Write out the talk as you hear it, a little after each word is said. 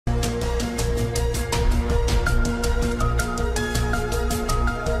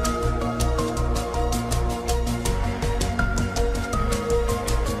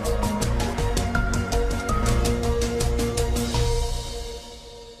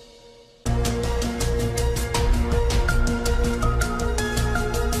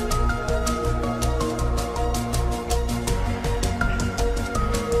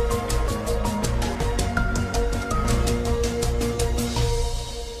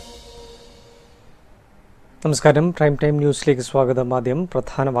നമസ്കാരം. Prime time ന്യൂസിലേക്ക് സ്വാഗതം. ആദ്യം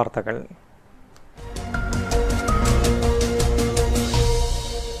പ്രധാന വാർത്തകൾ.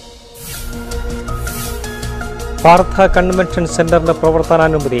 പാർത്ഥ കൺവെൻഷൻ സെന്ററിന്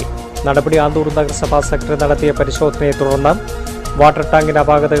പ്രവർത്തനാനുമതി. നടപടി ആന്തൂർ നഗരസഭാ സെക്രട്ടറി നടത്തിയ പരിശോധനയെ തുടർന്ന് വാട്ടർ ടാങ്കിന്റെ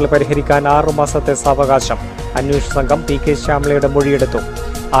അപാകതകൾ പരിഹരിക്കാൻ 6 മാസത്തെ സാവകാശം. അന്വേഷണ സംഘം PK ശ്യാമളയുടെ മൊഴിയെടുത്തു.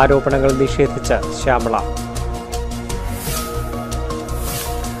 ആരോപണങ്ങൾ നിഷേധിച്ച് ശ്യാമള.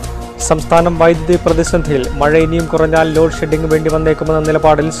 സംസ്ഥാനം വൈദ്യുതി പ്രതിസന്ധിയിൽ. മഴ ഇനിയും കുറഞ്ഞാൽ ലോഡ് ഷെഡിംഗ് വേണ്ടി വന്നേക്കുമെന്ന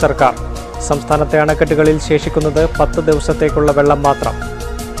നിലപാടിൽ സർക്കാർ. സംസ്ഥാനത്തെ അണക്കെട്ടുകളിൽ ശേഷിക്കുന്നത് 10 ദിവസത്തേക്കുള്ള വെള്ളം മാത്രം.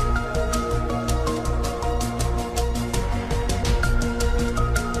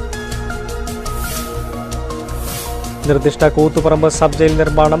 നിർദ്ദിഷ്ട കൂത്തുപറമ്പ് സബ് ജയിൽ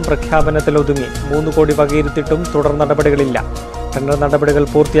നിർമ്മാണം പ്രഖ്യാപനത്തിൽ ഒതുങ്ങി. 3 കോടി വകയിരുത്തിയിട്ടും തുടർ നടപടികളില്ല. ടെൻഡർ നടപടികൾ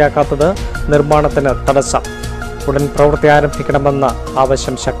പൂർത്തിയാക്കാത്തത് നിർമ്മാണത്തിന് തടസ്സം. ഉടൻ പ്രവൃത്തി ആരംഭിക്കണമെന്ന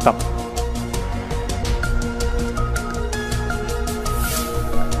ആവശ്യം ശക്തം.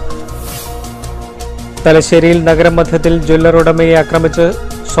 തലശ്ശേരിയിൽ നഗരമധ്യത്തിൽ ജ്വല്ലർ ഉടമയെ ആക്രമിച്ച്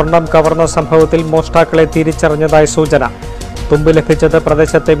സ്വർണം കവർന്ന സംഭവത്തിൽ മോഷ്ടാക്കളെ തിരിച്ചറിഞ്ഞതായി സൂചന. തുമ്പ് ലഭിച്ചത്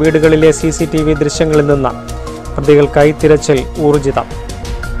പ്രദേശത്തെ വീടുകളിലെ CCTV ദൃശ്യങ്ങളിൽ നിന്ന്. പ്രതികൾക്കായി തിരച്ചിൽ ഊർജിതം.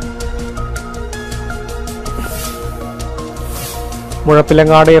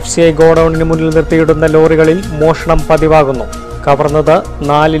 മുഴപ്പിലങ്ങാട് FCI ഗോഡൌണിന് മുന്നിൽ നിർത്തിയിടുന്ന ലോറികളിൽ മോഷണം പതിവാകുന്നു. കവർന്നത്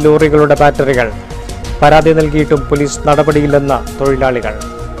 4 ലോറികളുടെ ബാറ്ററികൾ. പരാതി നൽകിയിട്ടും പോലീസ് നടപടിയില്ലെന്ന് തൊഴിലാളികൾ.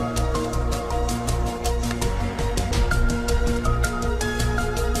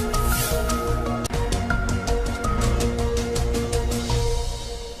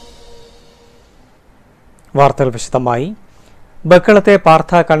 വാർത്തകൾ വിശദമായി. ബക്കളത്തെ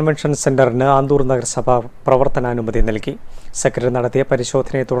പാർത്ഥ കൺവെൻഷൻ സെന്ററിന് ആന്തൂർ നഗരസഭ പ്രവർത്തനാനുമതി നൽകി. സെക്രട്ടറി നടത്തിയ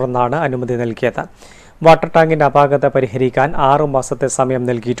പരിശോധനയെ തുടർന്നാണ് അനുമതി നൽകിയത്. വാട്ടർ ടാങ്കിന്റെ അപാകത പരിഹരിക്കാൻ 6 മാസത്തെ സമയം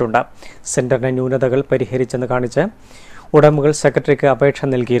നൽകിയിട്ടുണ്ട്. സെന്ററിന്റെ ന്യൂനതകൾ പരിഹരിച്ചെന്ന് കാണിച്ച് ഉടമകൾ സെക്രട്ടറിക്ക്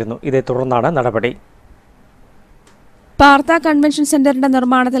അപേക്ഷ നൽകിയിരുന്നു. ഇതേ തുടർന്നാണ് നടപടി. പാർത്ഥ കൺവെൻഷൻ സെന്ററിന്റെ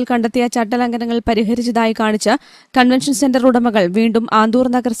നിർമ്മാണത്തിൽ കണ്ടെത്തിയ ചട്ടലംഘനങ്ങൾ പരിഹരിച്ചതായി കാണിച്ച് കൺവെൻഷൻ സെന്റർ ഉടമകൾ വീണ്ടും ആന്തൂർ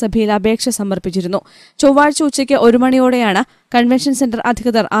നഗരസഭയിൽ അപേക്ഷ സമർപ്പിച്ചിരുന്നു. ചൊവ്വാഴ്ച ഉച്ചയ്ക്ക് 1 മണിയോടെയാണ് കൺവെൻഷൻ സെന്റർ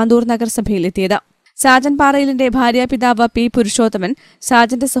അധികൃതർ ആന്തൂർ നഗരസഭയിൽ എത്തിയത്. സാജൻ പാറയിലിന്റെ ഭാര്യാപിതാവ് P. പുരുഷോത്തമൻ,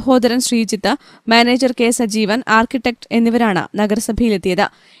 സാജന്റെ സഹോദരൻ Sreejith, manager K. Sajeevan, architect എന്നിവരാണ് നഗരസഭയിലെത്തിയത്.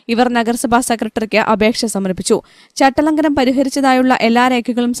 ഇവർ നഗരസഭാ സെക്രട്ടറിക്ക് അപേക്ഷ സമർപ്പിച്ചു. ചട്ടലംഘനം പരിഹരിച്ചതായുള്ള എല്ലാ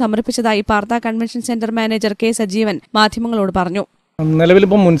രേഖകളും സമർപ്പിച്ചതായി Partha convention centre manager K. Sajeevan മാധ്യമങ്ങളോട് പറഞ്ഞു.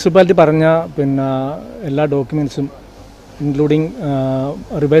 നിലവിലിപ്പോൾ മുനിസിപ്പാലിറ്റി പറഞ്ഞ എല്ലാ ഡോക്യുമെന്റ്സും ഇൻക്ലൂഡിങ്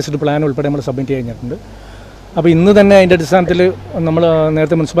റിവൈസ്ഡ് പ്ലാൻ ഉൾപ്പെടെ നമ്മൾ സബ്മിറ്റ് കഴിഞ്ഞിട്ടുണ്ട്. അപ്പോൾ ഇന്ന് തന്നെ അതിൻ്റെ അടിസ്ഥാനത്തിൽ നമ്മൾ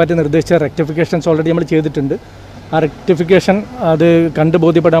നേരത്തെ മുനിസിപ്പാലിറ്റി നിർദ്ദേശിച്ച റെക്ടിഫിക്കേഷൻസ് ഓൾറെഡി നമ്മൾ ചെയ്തിട്ടുണ്ട്. ആ റെക്ടിഫിക്കേഷൻ അത് കണ്ട്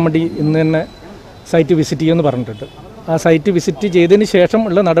ബോധ്യപ്പെടാൻ വേണ്ടി ഇന്ന് തന്നെ സൈറ്റ് വിസിറ്റ് ചെയ്യുമെന്ന് പറഞ്ഞിട്ടുണ്ട്. ആ സൈറ്റ് വിസിറ്റ് ചെയ്തതിന് ശേഷം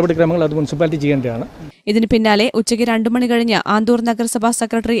ഉള്ള നടപടിക്രമങ്ങൾ അത് മുനിസിപ്പാലിറ്റി ചെയ്യേണ്ടതാണ്. ഇതിന് പിന്നാലെ ഉച്ചയ്ക്ക് 2 മണി കഴിഞ്ഞ് ആന്തൂർ നഗരസഭാ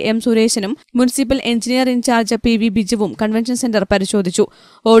secretary M. സുരേശനും municipal engineer in charge PV ബിജുവും convention centre പരിശോധിച്ചു.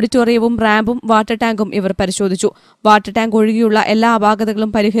 ഓഡിറ്റോറിയവും റാമ്പും വാട്ടർ ടാങ്കും ഇവർ പരിശോധിച്ചു. വാട്ടർ ടാങ്ക് ഒഴികെയുള്ള എല്ലാ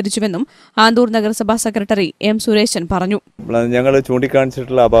അപാകതകളും പരിഹരിച്ചുവെന്നും ആന്തൂർ നഗരസഭാ സെക്രട്ടറി M. സുരേശൻ പറഞ്ഞു. ഞങ്ങൾ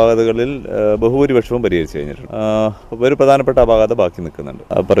ചൂണ്ടിക്കാണിച്ചിട്ടുള്ള അപാകതകളിൽ ബഹുഭൂരിപക്ഷവും പരിഹരിച്ചു കഴിഞ്ഞിട്ടുണ്ട്. ഒരു പ്രധാനപ്പെട്ട അപാകത ബാക്കി നിൽക്കുന്നുണ്ട്.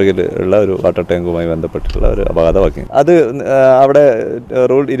 പിറകിൽ ഉള്ള ഒരു വാട്ടർ ടാങ്കുമായി ബന്ധപ്പെട്ടിട്ടുള്ള ഒരു അപാകത ബാക്കി. അത് അവിടെ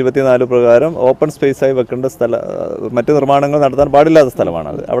റൂൾ 24 പ്രകാരം ഓപ്പൺ സ്പേസ് ആയി വെക്കേണ്ട സ്ഥലം, മറ്റു നിർമ്മാണങ്ങൾ നടത്താൻ പാടില്ലാത്ത സ്ഥലമാണ്.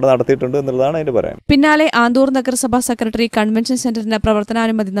 അത് അവിടെ നടത്തിയിട്ടുണ്ട് എന്നുള്ളതാണ് അതിന്റെ പറയാൻ. പിന്നാലെ ആന്തൂർ നഗരസഭാ സെക്രട്ടറി കൺവെൻഷൻ സെന്ററിന്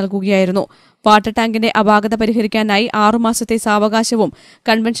പ്രവർത്തനാനുമതി നൽകുകയായിരുന്നു. വാട്ടർ ടാങ്കിന്റെ അപാകത പരിഹരിക്കാനായി 6 മാസത്തെ സാവകാശവും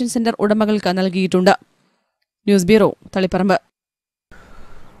കൺവെൻഷൻ സെന്റർ ഉടമകൾക്ക് നൽകിയിട്ടുണ്ട്. News bureau, Taliparamba.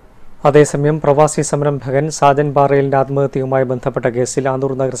 അതേസമയം പ്രവാസി സംരംഭകൻ സാജൻ പാറയിലിന്റെ ആത്മഹത്യയുമായി ബന്ധപ്പെട്ട കേസിൽ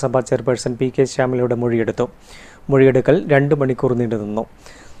ആന്തൂർ നഗരസഭാ ചെയർപേഴ്സൺ PK ശ്യാമളയുടെ മൊഴിയെടുത്തു. മൊഴിയെടുക്കൽ 2 മണിക്കൂർ നീണ്ടുനിന്നു.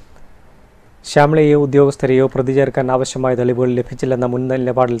 ശ്യാമളയെയോ ഉദ്യോഗസ്ഥരെയോ പ്രതി ചേർക്കാൻ ആവശ്യമായ തെളിവുകൾ ലഭിച്ചില്ലെന്ന മുൻ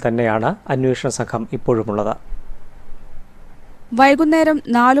നിലപാടിൽ തന്നെയാണ് അന്വേഷണ സംഘം ഇപ്പോഴുമുള്ളത്. വൈകുന്നേരം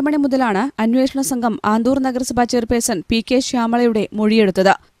 4 മണി മുതലാണ് അന്വേഷണ സംഘം ആന്തൂർ നഗരസഭാ ചെയർപേഴ്സൺ PK ശ്യാമളയുടെ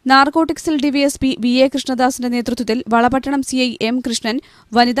മൊഴിയെടുത്തത്. നാർക്കോട്ടിക്സിൽ DVSP VA കൃഷ്ണദാസിന്റെ നേതൃത്വത്തിൽ വളപട്ടണം CI M. കൃഷ്ണൻ,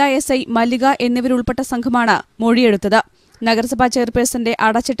 വനിതാ SI മല്ലിക എന്നിവരുൾപ്പെട്ട സംഘമാണ് മൊഴിയെടുത്തത്. നഗരസഭാ ചെയർപേഴ്സന്റെ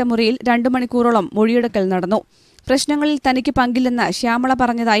അടച്ചിട്ട മുറിയിൽ 2 മണിക്കൂറോളം മൊഴിയെടുക്കൽ നടന്നു. പ്രശ്നങ്ങളിൽ തനിക്ക് പങ്കില്ലെന്ന് ശ്യാമള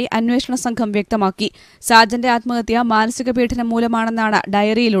പറഞ്ഞതായി അന്വേഷണ സംഘം വ്യക്തമാക്കി. സാജന്റെ ആത്മഹത്യ മാനസിക പീഡനം മൂലമാണെന്നാണ്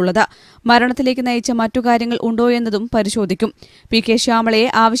ഡയറിയിലുള്ളത്. മരണത്തിലേക്ക് നയിച്ച മറ്റു കാര്യങ്ങൾ ഉണ്ടോയെന്നതും പരിശോധിക്കും. PK ശ്യാമളയെ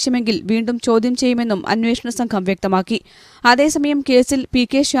ആവശ്യമെങ്കിൽ വീണ്ടും ചോദ്യം ചെയ്യുമെന്നും അന്വേഷണ സംഘം വ്യക്തമാക്കി. അതേസമയം കേസിൽ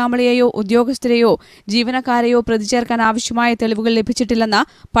PK ശ്യാമളയെയോ ഉദ്യോഗസ്ഥരെയോ ജീവനക്കാരെയോ പ്രതി ചേർക്കാൻ ആവശ്യമായ തെളിവുകൾ ലഭിച്ചിട്ടില്ലെന്ന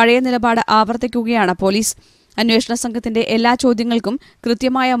പഴയ നിലപാട് ആവർത്തിക്കുകയാണ് പോലീസ്. അന്വേഷണ സംഘത്തിന്റെ എല്ലാ ചോദ്യങ്ങൾക്കും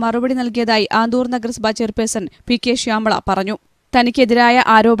കൃത്യമായ മറുപടി നൽകിയതായി ആന്തൂർ നഗരസഭാ ചെയർപേഴ്സൺ PK ശ്യാമള പറഞ്ഞു. തനിക്കെതിരായ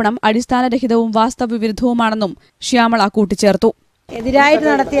ആരോപണം അടിസ്ഥാനരഹിതവും വാസ്തവവിരുദ്ധവുമാണെന്നും ശ്യാമള കൂട്ടിച്ചേർത്തു. എതിരായിട്ട്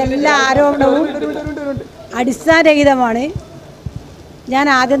നടത്തിയ എല്ലാ ആരോപണവും അടിസ്ഥാനരഹിതമാണ്. ഞാൻ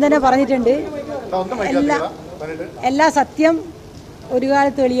ആദ്യം തന്നെ പറഞ്ഞിട്ടുണ്ട്, എല്ലാ സത്യം ഒരു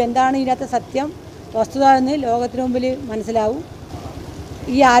കാലത്ത് തെളിയും. എന്താണ് ഇതിനകത്ത് സത്യം വസ്തുത എന്ന് ലോകത്തിന് മുമ്പിൽ മനസ്സിലാവും.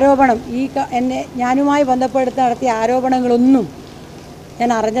 ഈ ആരോപണം ഞാനുമായി ബന്ധപ്പെടുത്തി നടത്തിയ ആരോപണങ്ങളൊന്നും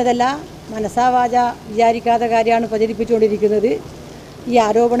ഞാൻ അറിഞ്ഞതല്ല, മനസ്സാവാച വിചാരിക്കാത്ത കാര്യമാണ് പ്രചരിപ്പിച്ചുകൊണ്ടിരിക്കുന്നത്. ഈ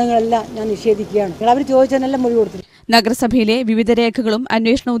ആരോപണങ്ങളെല്ലാം ഞാൻ നിഷേധിക്കുകയാണ്. അവർ ചോദിച്ചതിനെല്ലാം മൊഴി കൊടുത്തു. നഗരസഭയിലെ വിവിധ രേഖകളും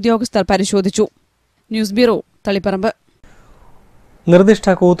അന്വേഷണ ഉദ്യോഗസ്ഥർ പരിശോധിച്ചു. News bureau, Taliparamba. നിർദ്ദിഷ്ട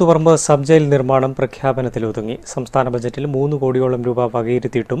കൂത്തുപറമ്പ് സബ് ജയിൽ നിർമ്മാണം പ്രഖ്യാപനത്തിലൊതുങ്ങി. സംസ്ഥാന ബജറ്റിൽ 3 കോടിയോളം രൂപ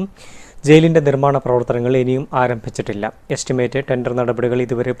വകയിരുത്തിയിട്ടും ജയിലിന്റെ നിർമ്മാണ പ്രവർത്തനങ്ങൾ ഇനിയും ആരംഭിച്ചിട്ടില്ല. എസ്റ്റിമേറ്റ് ടെൻഡർ നടപടികൾ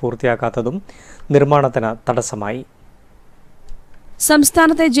ഇതുവരെ പൂർത്തിയാക്കാത്തതും നിർമ്മാണത്തിന് തടസ്സമായി.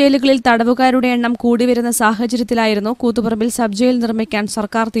 സംസ്ഥാനത്തെ ജയിലുകളിൽ തടവുകാരുടെ എണ്ണം കൂടിവരുന്ന സാഹചര്യത്തിലായിരുന്നു കൂത്തുപറമ്പിൽ സബ് ജയിൽ നിർമ്മിക്കാൻ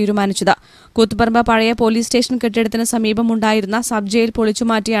സർക്കാർ തീരുമാനിച്ചത്. കൂത്തുപറമ്പ് പഴയ പോലീസ് സ്റ്റേഷൻ കെട്ടിടത്തിന് സമീപമുണ്ടായിരുന്ന സബ് ജയിൽ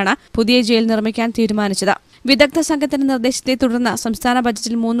പൊളിച്ചുമാറ്റിയാണ് പുതിയ ജയിൽ നിർമ്മിക്കാൻ തീരുമാനിച്ചത്. വിദഗ്ധ സംഘത്തിന്റെ നിർദ്ദേശത്തെ തുടർന്ന് സംസ്ഥാന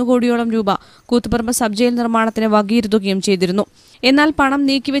ബജറ്റിൽ 3 കോടിയോളം രൂപ കൂത്തുപറമ്പ് സബ് ജയിൽ നിർമ്മാണത്തിന് വകയിരുത്തുകയും ചെയ്തിരുന്നു. എന്നാൽ പണം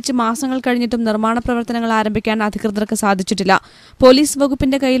നീക്കിവെച്ച് മാസങ്ങൾ കഴിഞ്ഞിട്ടും നിർമ്മാണ പ്രവർത്തനങ്ങൾ ആരംഭിക്കാൻ അധികൃതർക്ക് സാധിച്ചിട്ടില്ല. പോലീസ്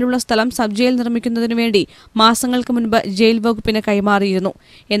വകുപ്പിന്റെ കയ്യിലുള്ള സ്ഥലം സബ് ജയിൽ നിർമ്മിക്കുന്നതിനു വേണ്ടി മാസങ്ങൾക്ക് മുൻപ് ജയിൽ വകുപ്പിന് കൈമാറിയിരുന്നു.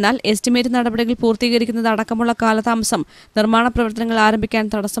 എന്നാൽ എസ്റ്റിമേറ്റ് നടപടികൾ പൂർത്തീകരിക്കുന്നത് അടക്കമുള്ള കാലതാമസം നിർമ്മാണ പ്രവർത്തനങ്ങൾ ആരംഭിക്കാൻ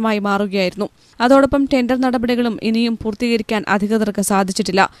തടസ്സമായി മാറുകയായിരുന്നു. അതോടൊപ്പം ടെൻഡർ നടപടികളും ഇനിയും പൂർത്തീകരിക്കാൻ അധികൃതർക്ക്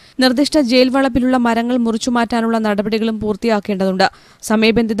സാധിച്ചിട്ടില്ല. നിർദ്ദിഷ്ട ജയിൽ വളപ്പിലുള്ള മരങ്ങൾ മുറിച്ചുമാറ്റാനുള്ള നടപടികളും പൂർത്തിയാക്കേണ്ടതുണ്ട്.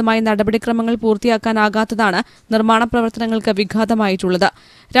 സമയബന്ധിതമായ നടപടിക്രമങ്ങൾ പൂർത്തിയാക്കാനാകാത്തതാണ് നിർമ്മാണ പ്രവർത്തനങ്ങൾക്ക് വിഘാതമായിട്ടുള്ളത്.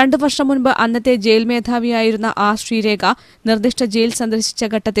 2 വർഷം മുൻപ് അന്നത്തെ ജയിൽ മേധാവിയായിരുന്ന ആർ ശ്രീരേഖ നിർദ്ദിഷ്ട ജയിൽ സന്ദർശിച്ച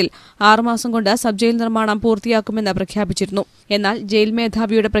ഘട്ടത്തിൽ 6 മാസം കൊണ്ട് സബ് ജയിൽ നിർമ്മാണം പൂർത്തിയാക്കുമെന്ന് പ്രഖ്യാപിച്ചിരുന്നു. എന്നാൽ ജയിൽ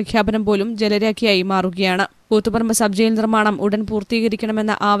മേധാവിയുടെ പ്രഖ്യാപനം പോലും ജലരേഖയായി മാറുകയാണ്. കൂത്തുപറമ്പ് സബ് ജയിൽ നിർമ്മാണം ഉടൻ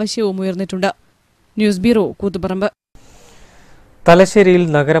പൂർത്തീകരിക്കണമെന്ന ആവശ്യവും ഉയർന്നിട്ടുണ്ട്. News bureau, Koothuparamba. തലശ്ശേരിയിൽ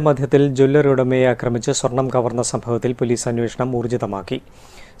നഗരമധ്യത്തിൽ ജ്വല്ലറി ഉടമയെ ആക്രമിച്ച് സ്വർണം കവർന്ന സംഭവത്തിൽ പോലീസ് അന്വേഷണം ഊർജിതമാക്കി.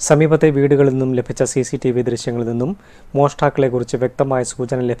 സമീപത്തെ വീടുകളിൽ നിന്നും ലഭിച്ച CCTV ദൃശ്യങ്ങളിൽ നിന്നും മോഷ്ടാക്കളെക്കുറിച്ച് വ്യക്തമായ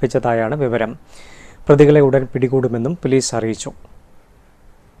സൂചന ലഭിച്ചതായാണ് വിവരം. പ്രതികളെ ഉടൻ പിടികൂടുമെന്നും പോലീസ് അറിയിച്ചു.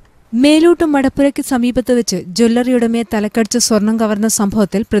 മേലോട്ട് മടപ്പുരയ്ക്ക് സമീപത്ത് വെച്ച് ജ്വല്ലറി ഉടമയെ തലക്കടിച്ച് സ്വർണം കവർന്ന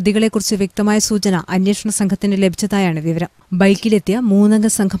സംഭവത്തിൽ പ്രതികളെക്കുറിച്ച് വ്യക്തമായ സൂചന അന്വേഷണ സംഘത്തിന് ലഭിച്ചതായാണ് വിവരം. ബൈക്കിലെത്തിയ 3-അംഗ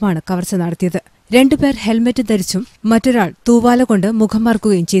സംഘമാണ് കവർച്ച നടത്തിയത്. 2 പേർ ഹെൽമറ്റ് ധരിച്ചും മറ്റൊരാൾ തൂവാല കൊണ്ട് മുഖം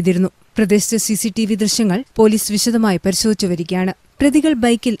മറക്കുകയും ചെയ്തിരുന്നു. പ്രദേശത്തെ CCTV ദൃശ്യങ്ങൾ പോലീസ് വിശദമായി പരിശോധിച്ചു വരികയാണ്. പ്രതികൾ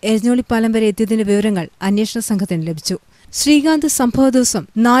ബൈക്കിൽ എരഞ്ഞോളിപ്പാലം വരെ എത്തിയതിന്റെ വിവരങ്ങൾ അന്വേഷണ സംഘത്തിന് ലഭിച്ചു. ശ്രീകാന്ത് സംഭവ ദിവസം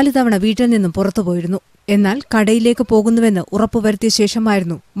 4 തവണ വീട്ടിൽ നിന്നും പുറത്തുപോയിരുന്നു. എന്നാൽ കടയിലേക്ക് പോകുന്നുവെന്ന് ഉറപ്പുവരുത്തിയ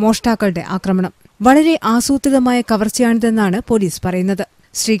ശേഷമായിരുന്നു മോഷ്ടാക്കളുടെ ആക്രമണം. വളരെ ആസൂത്രിതമായ കവർച്ചയാണിതെന്നാണ് പോലീസ് പറയുന്നത്.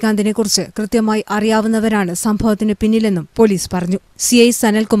 ശ്രീകാന്തിനെക്കുറിച്ച് കൃത്യമായി അറിയാവുന്നവരാണ് സംഭവത്തിന് പിന്നിലെന്നും പോലീസ് പറഞ്ഞു. CI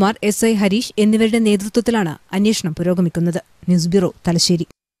സനൽകുമാർ, SI ഹരീഷ് എന്നിവരുടെ നേതൃത്വത്തിലാണ് അന്വേഷണം പുരോഗമിക്കുന്നത്. News bureau, Thalassery.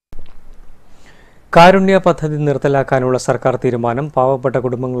 കാരുണ്യ പദ്ധതി നിർത്തലാക്കാനുള്ള സർക്കാർ തീരുമാനം പാവപ്പെട്ട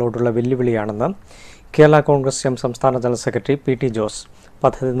കുടുംബങ്ങളോടുള്ള വെല്ലുവിളിയാണെന്ന് കേരള കോൺഗ്രസ് എം സംസ്ഥാന ജനറൽ സെക്രട്ടറി PT ജോസ്.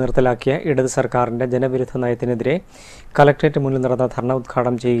 പദ്ധതി നിർത്തലാക്കിയ ഇടത് സർക്കാരിന്റെ ജനവിരുദ്ധ നയത്തിനെതിരെ കലക്ടറേറ്റ് മുന്നിൽ നടന്ന ധർണ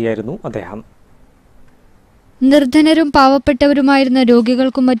ഉദ്ഘാടനം ചെയ്യുകയായിരുന്നു അദ്ദേഹം. നിർധനരും പാവപ്പെട്ടവരുമായിരുന്ന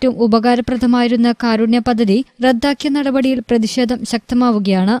രോഗികൾക്കും മറ്റും ഉപകാരപ്രദമായിരുന്ന കാരുണ്യ പദ്ധതി റദ്ദാക്കിയ നടപടിയിൽ പ്രതിഷേധം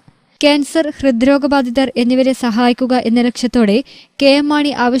ശക്തമാവുകയാണ്. ക്യാൻസർ, ഹൃദ്രോഗബാധിതർ എന്നിവരെ സഹായിക്കുക എന്ന ലക്ഷ്യത്തോടെ KM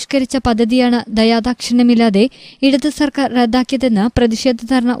മാണി ആവിഷ്കരിച്ച പദ്ധതിയാണ് ദയാദാക്ഷിണ്യമില്ലാതെ ഇടത് സർക്കാർ റദ്ദാക്കിയതെന്ന് പ്രതിഷേധ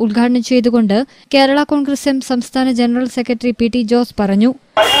ധർണ ഉദ്ഘാടനം ചെയ്തുകൊണ്ട് കേരള കോൺഗ്രസ് എം സംസ്ഥാന ജനറൽ സെക്രട്ടറി PT ജോസ് പറഞ്ഞു.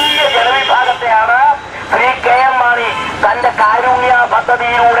 തന്റെ കാരുണ്യ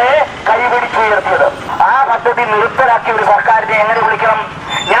പദ്ധതിയിലൂടെ കൈപിടിച്ചുയർത്തിയത് ആ പദ്ധതി നിർത്തലാക്കിയ ഒരു സർക്കാരിനെ എങ്ങനെ വിളിക്കണം?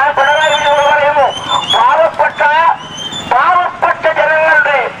 ഞാൻ പിണറായി വിജയനോട് പറയുന്നു, പാവപ്പെട്ട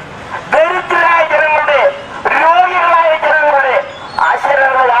ജനങ്ങളുടെ, ദരിദ്രരായ ജനങ്ങളുടെ, രോഗികളായ ജനങ്ങളുടെ,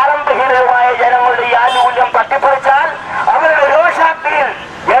 ആശയങ്ങൾ ആരംഭഹീനമായ ജനങ്ങളുടെ ഈ ആനുകൂല്യം തട്ടിപ്പറിച്ചാൽ അവരുടെ രോഷാഗ്നിയിൽ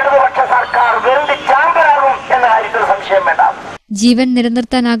ഇടതുപക്ഷ സർക്കാർ വെറുതെ ചാമ്പലാകും എന്ന കാര്യത്തിൽ സംശയം വേണ്ട. ജീവൻ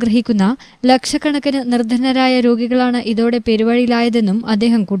നിലനിർത്താൻ ആഗ്രഹിക്കുന്ന ലക്ഷക്കണക്കിന് നിർധനരായ രോഗികളാണ് ഇതോടെ പെരുവഴിയിലായതെന്നും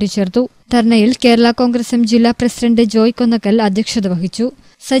അദ്ദേഹം കൂട്ടിച്ചേർത്തു. ധർണയിൽ കേരള കോൺഗ്രസ് എം ജില്ലാ പ്രസിഡന്റ് ജോയ് കൊന്നക്കൽ അധ്യക്ഷത വഹിച്ചു.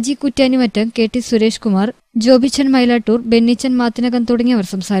 സജി കുറ്റ്യാനിമറ്റം, KT സുരേഷ് കുമാർ, ജോബിച്ചൻ മൈലാട്ടൂർ, ബെന്നിച്ചൻ മാത്തിനകം തുടങ്ങിയവർ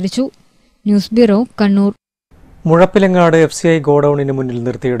സംസാരിച്ചു. News bureau, Kannur. Muzhappilangad FCI ഗോഡൌണിന് മുന്നിൽ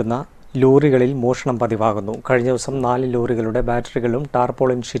നിർത്തിയിടുന്ന ലോറികളിൽ മോഷണം പതിവാകുന്നു. കഴിഞ്ഞ ദിവസം 4 ലോറികളുടെ ബാറ്ററികളും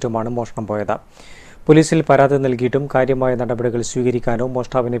ടാർപോളിൻ ഷീറ്റുമാണ് മോഷണം പോയത്. പോലീസിൽ പരാതി നൽകിയിട്ടും കാര്യമായ നടപടികൾ സ്വീകരിക്കാനോ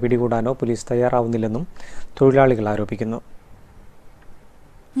മോഷ്ടാവിനെ പിടികൂടാനോ പോലീസ് തയ്യാറാവുന്നില്ലെന്നും തൊഴിലാളികൾ ആരോപിക്കുന്നു.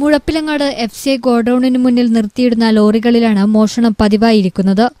 മുഴപ്പിലങ്ങാട് FCI ഗോഡൌണിന് മുന്നിൽ നിർത്തിയിടുന്ന ലോറികളിലാണ് മോഷണം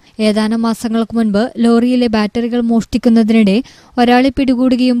പതിവായിരിക്കുന്നത്. ഏതാനും മാസങ്ങൾക്ക് മുൻപ് ലോറിയിലെ ബാറ്ററികൾ മോഷ്ടിക്കുന്നതിനിടെ ഒരാളെ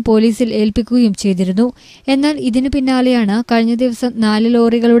പിടികൂടുകയും പോലീസിൽ ഏൽപ്പിക്കുകയും ചെയ്തിരുന്നു. എന്നാൽ ഇതിനു പിന്നാലെയാണ് കഴിഞ്ഞ ദിവസം 4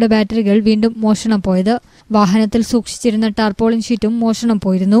 ലോറികളുടെ ബാറ്ററികൾ വീണ്ടും മോഷണം പോയത്. വാഹനത്തിൽ സൂക്ഷിച്ചിരുന്ന ടാർപോളിൻ ഷീറ്റും മോഷണം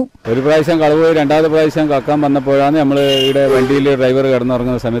പോയിരുന്നു. ഒരു പ്രാവശ്യം കളവ് പോയി, രണ്ടാമത്തെ പ്രാവശ്യം കക്കാൻ വന്നപ്പോഴാണ് നമ്മൾ ഇവിടെ വണ്ടിയിൽ ഡ്രൈവർ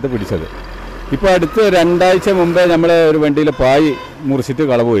കിടന്നുറങ്ങുന്ന സമയത്ത് പിടിച്ചത്. ഇപ്പോൾ അടുത്ത് 2 ആഴ്ച മുമ്പേ നമ്മൾ ഒരു വണ്ടിയിൽ പായി മുറിച്ചിട്ട്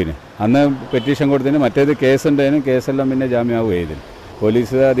കളവ് പോയിന്. അന്ന് പെറ്റീഷൻ കൊടുത്തതിന്, മറ്റേത് കേസുണ്ടായിരുന്നു. കേസെല്ലാം പിന്നെ ജാമ്യമാവുക ചെയ്തിന്.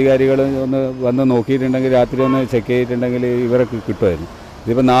 പോലീസ് അധികാരികൾ ഒന്ന് വന്ന് നോക്കിയിട്ടുണ്ടെങ്കിൽ, രാത്രി ഒന്ന് ചെക്ക് ചെയ്തിട്ടുണ്ടെങ്കിൽ ഇവരൊക്കെ കിട്ടുമായിരുന്നു.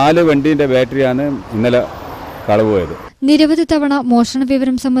 ഇതിപ്പോൾ 4 വണ്ടീൻ്റെ ബാറ്ററിയാണ് ഇന്നലെ കളവ് പോയത്. നിരവധി തവണ മോഷണ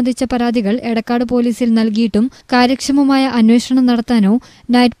വിവരം സംബന്ധിച്ച പരാതികൾ എടക്കാട് പോലീസിൽ നൽകിയിട്ടും കാര്യക്ഷമമായ അന്വേഷണം നടത്താനോ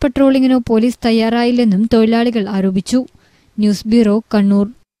നൈറ്റ് പട്രോളിങ്ങിനോ പോലീസ് തയ്യാറായില്ലെന്നും തൊഴിലാളികൾ ആരോപിച്ചു. News bureau, Kannur.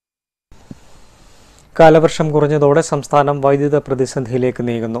 കാലവർഷം കുറഞ്ഞതോടെ സംസ്ഥാനം വൈദ്യുത പ്രതിസന്ധിയിലേക്ക്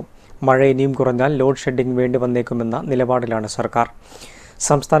നീങ്ങുന്നു. മഴ ഇനിയും കുറഞ്ഞാൽ ലോഡ് ഷെഡിംഗ് വേണ്ടി വന്നേക്കുമെന്ന നിലപാടിലാണ് സർക്കാർ.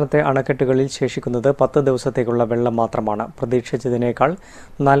 സംസ്ഥാനത്തെ അണക്കെട്ടുകളിൽ ശേഷിക്കുന്നത് 10 ദിവസത്തേക്കുള്ള വെള്ളം മാത്രമാണ്. പ്രതീക്ഷിച്ചതിനേക്കാൾ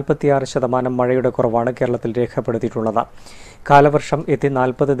 46% മഴയുടെ കുറവാണ് കേരളത്തിൽ രേഖപ്പെടുത്തിയിട്ടുള്ളത്. കാലവർഷം എത്തി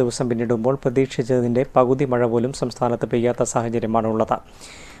 40 ദിവസം പിന്നിടുമ്പോൾ പ്രതീക്ഷിച്ചതിൻ്റെ പകുതി മഴ പോലും സംസ്ഥാനത്ത് പെയ്യാത്ത സാഹചര്യമാണുള്ളത്.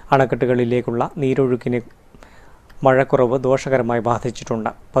 അണക്കെട്ടുകളിലേക്കുള്ള നീരൊഴുക്കിന് മഴക്കുറവ് ദോഷകരമായി ബാധിച്ചിട്ടുണ്ട്.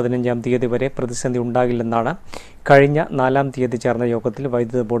 15-ാം തീയതി വരെ പ്രതിസന്ധി ഉണ്ടാകില്ലെന്നാണ് കഴിഞ്ഞ 4-ാം തീയതി ചേർന്ന യോഗത്തിൽ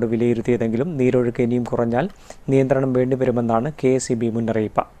വൈദ്യുത ബോർഡ് വിലയിരുത്തിയതെങ്കിലും നീരൊഴുക്ക് ഇനിയും കുറഞ്ഞാൽ നിയന്ത്രണം വേണ്ടിവരുമെന്നാണ് KSEB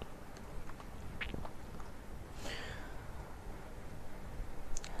മുന്നറിയിപ്പ്.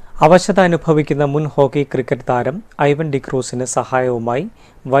 അവശത അനുഭവിക്കുന്ന മുൻ ഹോക്കി ക്രിക്കറ്റ് താരം ഐവൻ ഡിക്രൂസിന് സഹായവുമായി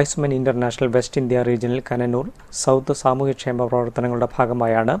wise men international west India regional കനന്നൂർ south സാമൂഹ്യക്ഷേമ പ്രവർത്തനങ്ങളുടെ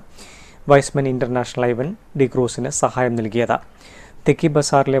ഭാഗമായാണ് വൈസ്മെൻ ഇന്റർനാഷണൽ ഐവൻ ഡിക്രൂസിന് സഹായം നൽകിയത്. തെക്കി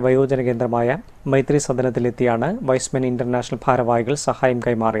ബസാറിലെ വയോജന കേന്ദ്രമായ മൈത്രി സദനത്തിലെത്തിയാണ് വൈസ്മെൻ ഇന്റർനാഷണൽ ഭാരവാഹികൾ സഹായം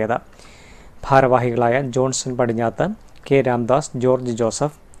കൈമാറിയത്. ഭാരവാഹികളായ Johnson പടിഞ്ഞാത്ത്, K. Ramdas, George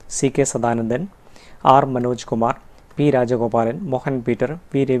Joseph, CK Sadanandan, R. Manoj Kumar, P. Rajagopalan, Mohan Peter,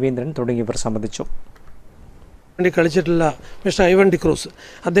 P. Raveendran തുടങ്ങിയവർ സംബന്ധിച്ചു. കളിച്ചിട്ടുള്ള മിസ്റ്റർ ഐവൻ ഡിക്രൂസ്,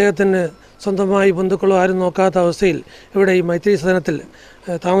 അദ്ദേഹത്തിന് സ്വന്തമായി ബന്ധുക്കളോ ആരും നോക്കാത്ത അവസ്ഥയിൽ ഇവിടെ ഈ മൈത്രി സദനത്തിൽ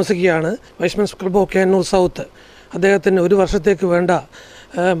താമസിക്കുകയാണ്. Y's Men's club of Kannur south അദ്ദേഹത്തിന് 1 വർഷത്തേക്ക് വേണ്ട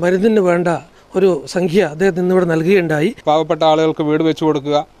മരുന്നിന് വേണ്ട ഒരു സംഖ്യ അദ്ദേഹത്തിന് ഇന്നിവിടെ നൽകുകയുണ്ടായി. പാവപ്പെട്ട ആളുകൾക്ക് വീട് വെച്ചു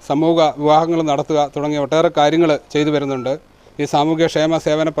കൊടുക്കുക, സമൂഹ വിവാഹങ്ങൾ നടത്തുക തുടങ്ങിയ ഒട്ടേറെ കാര്യങ്ങൾ ചെയ്തു വരുന്നുണ്ട്. ഈ സാമൂഹ്യ ക്ഷേമ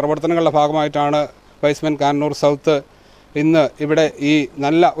സേവന പ്രവർത്തനങ്ങളുടെ ഭാഗമായിട്ടാണ് വൈസ്മെൻ കന്നൂർ സൗത്ത് ഇന്ന് ഇവിടെ ഈ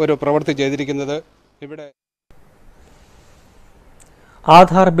നല്ല ഒരു പ്രവൃത്തി ചെയ്തിരിക്കുന്നത്. ഇവിടെ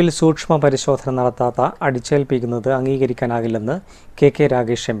ആധാർ ബിൽ സൂക്ഷ്മ പരിശോധന നടത്താത്ത അടിച്ചേൽപ്പിക്കുന്നത് അംഗീകരിക്കാനാകില്ലെന്ന് KK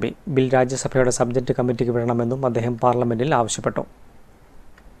Ragesh MP. Bill രാജ്യസഭയുടെ subject കമ്മിറ്റിക്ക് വിടണമെന്നും അദ്ദേഹം പാർലമെന്റിൽ ആവശ്യപ്പെട്ടു.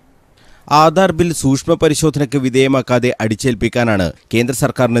 ആധാർ ബിൽ സൂക്ഷ്മ പരിശോധനയ്ക്ക് വിധേയമാക്കാതെ അടിച്ചേൽപ്പിക്കാനാണ് കേന്ദ്ര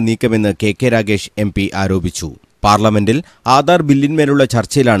സർക്കാരിന്റെ നീക്കമെന്ന് KK രാഗേഷ് MP ആരോപിച്ചു. പാർലമെന്റിൽ ആധാർ ബില്ലിന്മേലുള്ള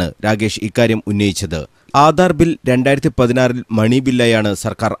ചർച്ചയിലാണ് രാഗേഷ് ഇക്കാര്യം ഉന്നയിച്ചത്. ആധാർ ബിൽ 2016-ൽ മണി ബില്ലായാണ്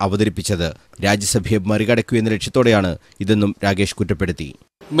സർക്കാർ അവതരിപ്പിച്ചത്. രാജ്യസഭയെ മറികടക്കൂ എന്ന ലക്ഷ്യത്തോടെയാണ് ഇതെന്നും രാഗേഷ് കുറ്റപ്പെടുത്തി.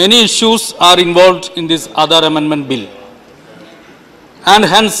 Many issues are involved in this Aadhaar amendment bill and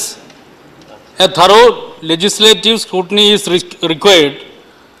hence a thorough legislative scrutiny is required,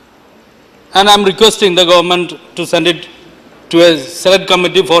 and I am requesting the government to send it to a select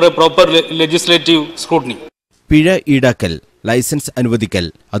committee for a proper legislative scrutiny. പിഴ ഈടാക്കൽ, licence അനുവദിക്കൽ,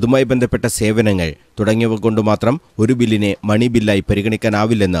 അതുമായി ബന്ധപ്പെട്ട സേവനങ്ങൾ തുടങ്ങിയവ കൊണ്ട് മാത്രം ഒരു ബില്ലിനെ മണി ബില്ലായി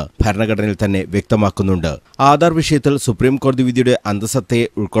പരിഗണിക്കാനാവില്ലെന്ന് ഭരണഘടനയിൽ തന്നെ വ്യക്തമാക്കുന്നുണ്ട്. ആധാർ വിഷയത്തിൽ സുപ്രീം കോടതി വിധിയുടെ അന്തസത്തയെ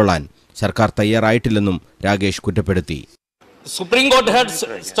ഉൾക്കൊള്ളാൻ സർക്കാർ തയ്യാറായിട്ടില്ലെന്നും രാഗേഷ് കുറ്റപ്പെടുത്തി. Supreme Court had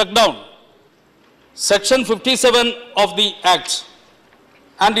struck down Section 57 of the Act,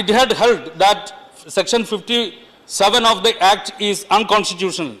 and it had held that Section 57 of the Act is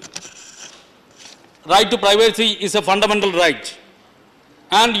unconstitutional. Right to privacy is a fundamental right,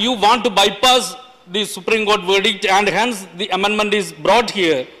 and you want to bypass the Supreme Court verdict, and hence the amendment is brought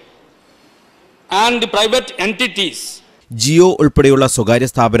here, and the private entities. Jio ഉൾപ്പെടെയുള്ള സ്വകാര്യ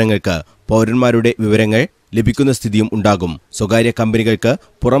സ്ഥാപനങ്ങൾക്ക് പൗരന്മാരുടെ വിവരങ്ങൾ ലഭിക്കുന്ന സ്ഥിതിയും ഉണ്ടാകും. സ്വകാര്യ കമ്പനികൾക്ക്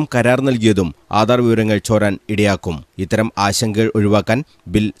പുറം കരാർ നൽകിയതും ആധാർ വിവരങ്ങൾ ചോരാൻ ഇടയാക്കും. ഇത്തരം ആശങ്കകൾ ഒഴിവാക്കാൻ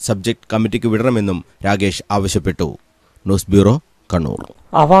ബിൽ സബ്ജക്ട് കമ്മിറ്റിക്ക് വിടണമെന്നും രാഗേഷ് ആവശ്യപ്പെട്ടു. News bureau, Kannur.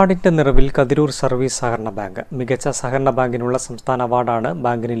 അവാർഡിന്റെ നിറവിൽ കതിരൂർ സർവീസ് സഹകരണ ബാങ്ക്. മികച്ച സഹകരണ ബാങ്കിനുള്ള സംസ്ഥാന അവാർഡാണ്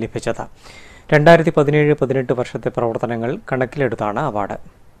ബാങ്കിന് ലഭിച്ചത്. 2017-18 വർഷത്തെ പ്രവർത്തനങ്ങൾ കണക്കിലെടുത്താണ് അവാർഡ്.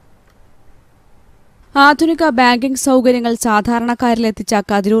 ആധുനിക ബാങ്കിംഗ് സൗകര്യങ്ങൾ സാധാരണക്കാരിലെത്തിച്ച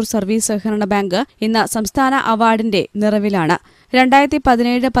കതിരൂർ സർവീസ് സഹകരണ ബാങ്ക് ഇന്ന് സംസ്ഥാന അവാർഡിന്റെ നിറവിലാണ്.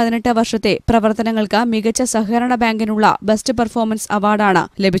 2017-18 വർഷത്തെ പ്രവർത്തനങ്ങൾക്ക് മികച്ച സഹകരണ ബാങ്കിനുള്ള ബെസ്റ്റ് പെർഫോമൻസ് അവാർഡാണ്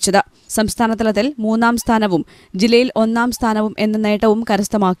ലഭിച്ചത്. സംസ്ഥാനതലത്തിൽ 3ാം സ്ഥാനവും ജില്ലയിൽ 1ാം സ്ഥാനവും എന്ന നേട്ടവും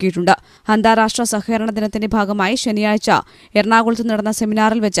കരസ്ഥമാക്കിയിട്ടുണ്ട്. അന്താരാഷ്ട്ര സഹകരണ ദിനത്തിന്റെ ഭാഗമായി ശനിയാഴ്ച എറണാകുളത്ത് നടന്ന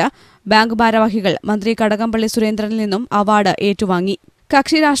സെമിനാറിൽ വെച്ച് ബാങ്ക് ഭാരവാഹികൾ മന്ത്രി കടകംപള്ളി സുരേന്ദ്രനിൽ നിന്നും അവാർഡ് ഏറ്റുവാങ്ങി.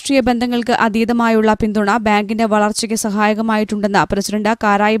 കക്ഷി രാഷ്ട്രീയ ബന്ധങ്ങൾക്ക് അതീതമായുള്ള പിന്തുണ ബാങ്കിന്റെ വളർച്ചയ്ക്ക് സഹായകമായിട്ടുണ്ടെന്ന് പ്രസിഡന്റ്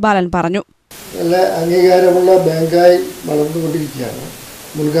കാരായി ബാലൻ പറഞ്ഞു. നല്ല അംഗീകാരമുള്ള ബാങ്കായി വളർന്നുകൊണ്ടിരിക്കുകയാണ്.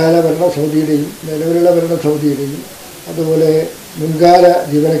 മുൻകാല ഭരണസമിതിയുടെയും നിലവിലുള്ള ഭരണസമിതിയുടെയും അതുപോലെ മുൻകാല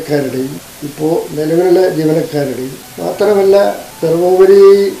ജീവനക്കാരുടെയും ഇപ്പോൾ നിലവിലുള്ള ജീവനക്കാരുടെയും മാത്രമല്ല സർവോപരി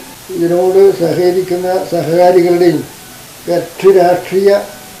ഇതിനോട് സഹകരിക്കുന്ന സഹകാരികളുടെയും കക്ഷി രാഷ്ട്രീയ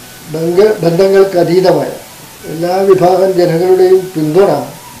ബന്ധങ്ങൾക്ക് അതീതമായ എല്ലാ വിഭാഗം ജനങ്ങളുടെയും പിന്തുണ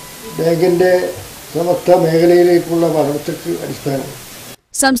ബാങ്കിന്റെ സമസ്ത മേഖലയിലേക്കുള്ള വളർച്ചയ്ക്ക് അടിസ്ഥാനം.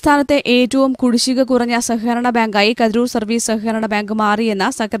 സംസ്ഥാനത്തെ ഏറ്റവും കുടിശ്ശിക കുറഞ്ഞ സഹകരണ ബാങ്കായി കതിരൂർ സർവീസ് സഹകരണ ബാങ്ക് മാറിയെന്ന്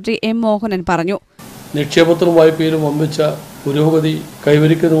സെക്രട്ടറി എം മോഹനൻ പറഞ്ഞു. നിക്ഷേപത്തിലും വായ്പയിലും വമ്പിച്ച പുരോഗതി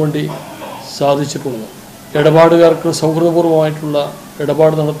കൈവരിക്കുന്നതിനുവേണ്ടി സാധിച്ചിട്ടുള്ളത്. ഇടപാടുകാർക്ക് സൗഹൃദപൂർവ്വമായിട്ടുള്ള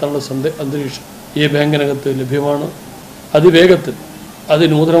ഇടപാട് നടത്താനുള്ള അന്തരീക്ഷം ഈ ബാങ്കിനകത്ത് ലഭ്യമാണ്. അതിവേഗത്തിൽ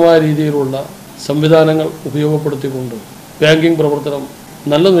അതിനൂതനമായ രീതിയിലുള്ള സംവിധാനങ്ങൾ ഉപയോഗപ്പെടുത്തിക്കൊണ്ട് ബാങ്കിംഗ് പ്രവർത്തനം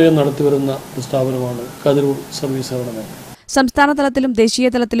നല്ല നിലയിൽ നടത്തിവരുന്ന ഒരു സ്ഥാപനമാണ് കതിരൂർ സർവീസ് സഹകരണ ബാങ്ക്. സംസ്ഥാന തലത്തിലും ദേശീയ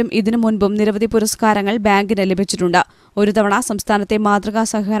തലത്തിലും ഇതിനു മുൻപും നിരവധി പുരസ്കാരങ്ങൾ ബാങ്കിന് ലഭിച്ചിട്ടുണ്ട്. ഒരു തവണ സംസ്ഥാനത്തെ മാതൃകാ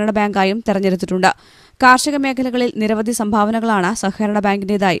സഹകരണ ബാങ്കായും തെരഞ്ഞെടുത്തിട്ടുണ്ട്. കാർഷിക മേഖലകളിൽ നിരവധി സംഭാവനകളാണ് സഹകരണ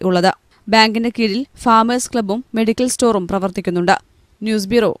ബാങ്കിന്റേതായി ഉള്ളത്. ബാങ്കിന്റെ കീഴിൽ ഫാമേഴ്സ് ക്ലബ്ബും മെഡിക്കൽ സ്റ്റോറും പ്രവർത്തിക്കുന്നുണ്ട്. News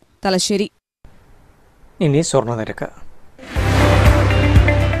bureau, Thalassery. ഇനി സ്വർണ്ണനിരക്ക്.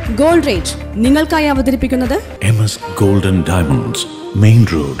 ഗോൾഡ് റേറ്റ് നിങ്ങൾക്കായി അവതരിപ്പിക്കുന്നത് MS Golden Diamonds, Main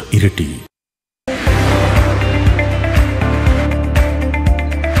Road, ഇരട്ടി.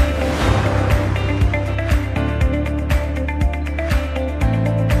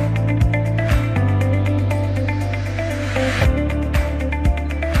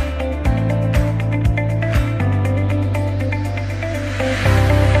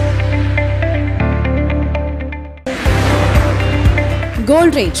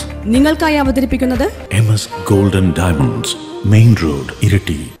 ഗോൾഡ് റേറ്റ് നിങ്ങൾക്കായി അവതരിപ്പിക്കുന്നത് MS Golden Diamonds, Main Road,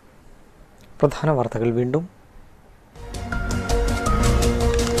 ഇരട്ടി. പ്രധാന വാർത്തകൾ വീണ്ടും.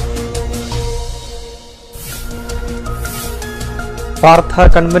 പാർത്ഥ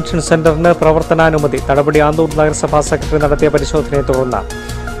കൺവെൻഷൻ സെന്ററിന് പ്രവർത്തനാനുമതി. നടപടി ആന്തൂർ നഗരസഭാ സെക്രട്ടറി നടത്തിയ പരിശോധനയെ തുടർന്ന്.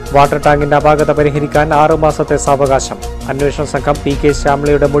 വാട്ടർ ടാങ്കിന്റെ അപാകത പരിഹരിക്കാൻ 6 മാസത്തെ സാവകാശം. അന്വേഷണ സംഘം PK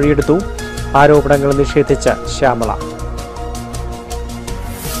ശ്യാമളയുടെ മൊഴിയെടുത്തു. ആരോപണങ്ങൾ നിഷേധിച്ച് ശ്യാമള.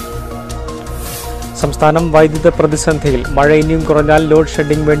 സംസ്ഥാനം വൈദ്യുത പ്രതിസന്ധിയിൽ. മഴ ഇനിയും കുറഞ്ഞാൽ ലോഡ്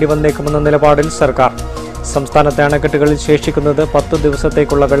ഷെഡിംഗ് വേണ്ടി വന്നേക്കുമെന്ന നിലപാടിൽ സർക്കാർ. സംസ്ഥാനത്തെ അണക്കെട്ടുകളിൽ ശേഷിക്കുന്നത് 10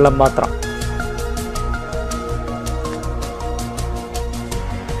 ദിവസത്തേക്കുള്ള വെള്ളം മാത്രം.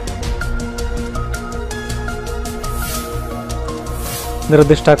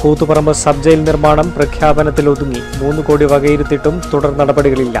 നിർദ്ദിഷ്ട കൂത്തുപറമ്പ് സബ് ജയിൽ നിർമ്മാണം പ്രഖ്യാപനത്തിൽ ഒതുങ്ങി. 3 കോടി വകയിരുത്തിയിട്ടും തുടർ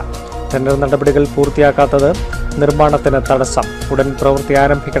നടപടികളില്ല. ടെൻഡർ നടപടികൾ പൂർത്തിയാക്കാത്തത് നിർമ്മാണത്തിന് തടസ്സം. ഉടൻ പ്രവൃത്തി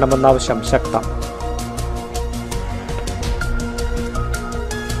ആരംഭിക്കണമെന്ന ആവശ്യം ശക്തം.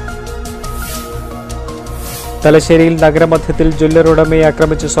 തലശ്ശേരിയിൽ നഗരമധ്യത്തിൽ ജ്വല്ലറി ഉടമയെ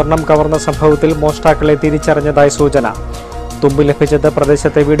ആക്രമിച്ച് സ്വർണം കവർന്ന സംഭവത്തിൽ മോഷ്ടാക്കളെ തിരിച്ചറിഞ്ഞതായി സൂചന. തുമ്പ് ലഭിച്ചത്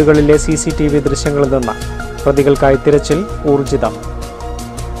പ്രദേശത്തെ വീടുകളിലെ CCTV ദൃശ്യങ്ങളിൽ നിന്ന്. പ്രതികൾക്കായി തിരച്ചിൽ ഊർജിതം.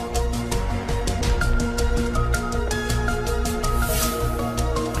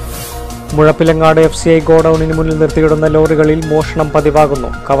 മുഴപ്പിലങ്ങാട് FCI ഗോഡൌണിന് മുന്നിൽ നിർത്തിയിടുന്ന ലോറികളിൽ മോഷണം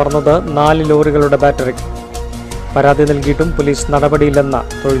പതിവാകുന്നു. കവർന്നത് 4 ലോറികളുടെ ബാറ്ററി. പരാതി നൽകിയിട്ടും പോലീസ് നടപടിയില്ലെന്ന്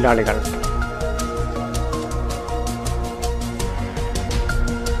തൊഴിലാളികൾ.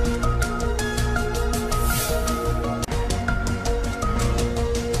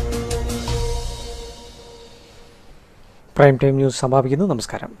 പ്രൈം ടൈം ന്യൂസ് സമാപിക്കുന്നു.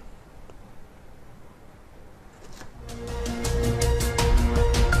 നമസ്കാരം.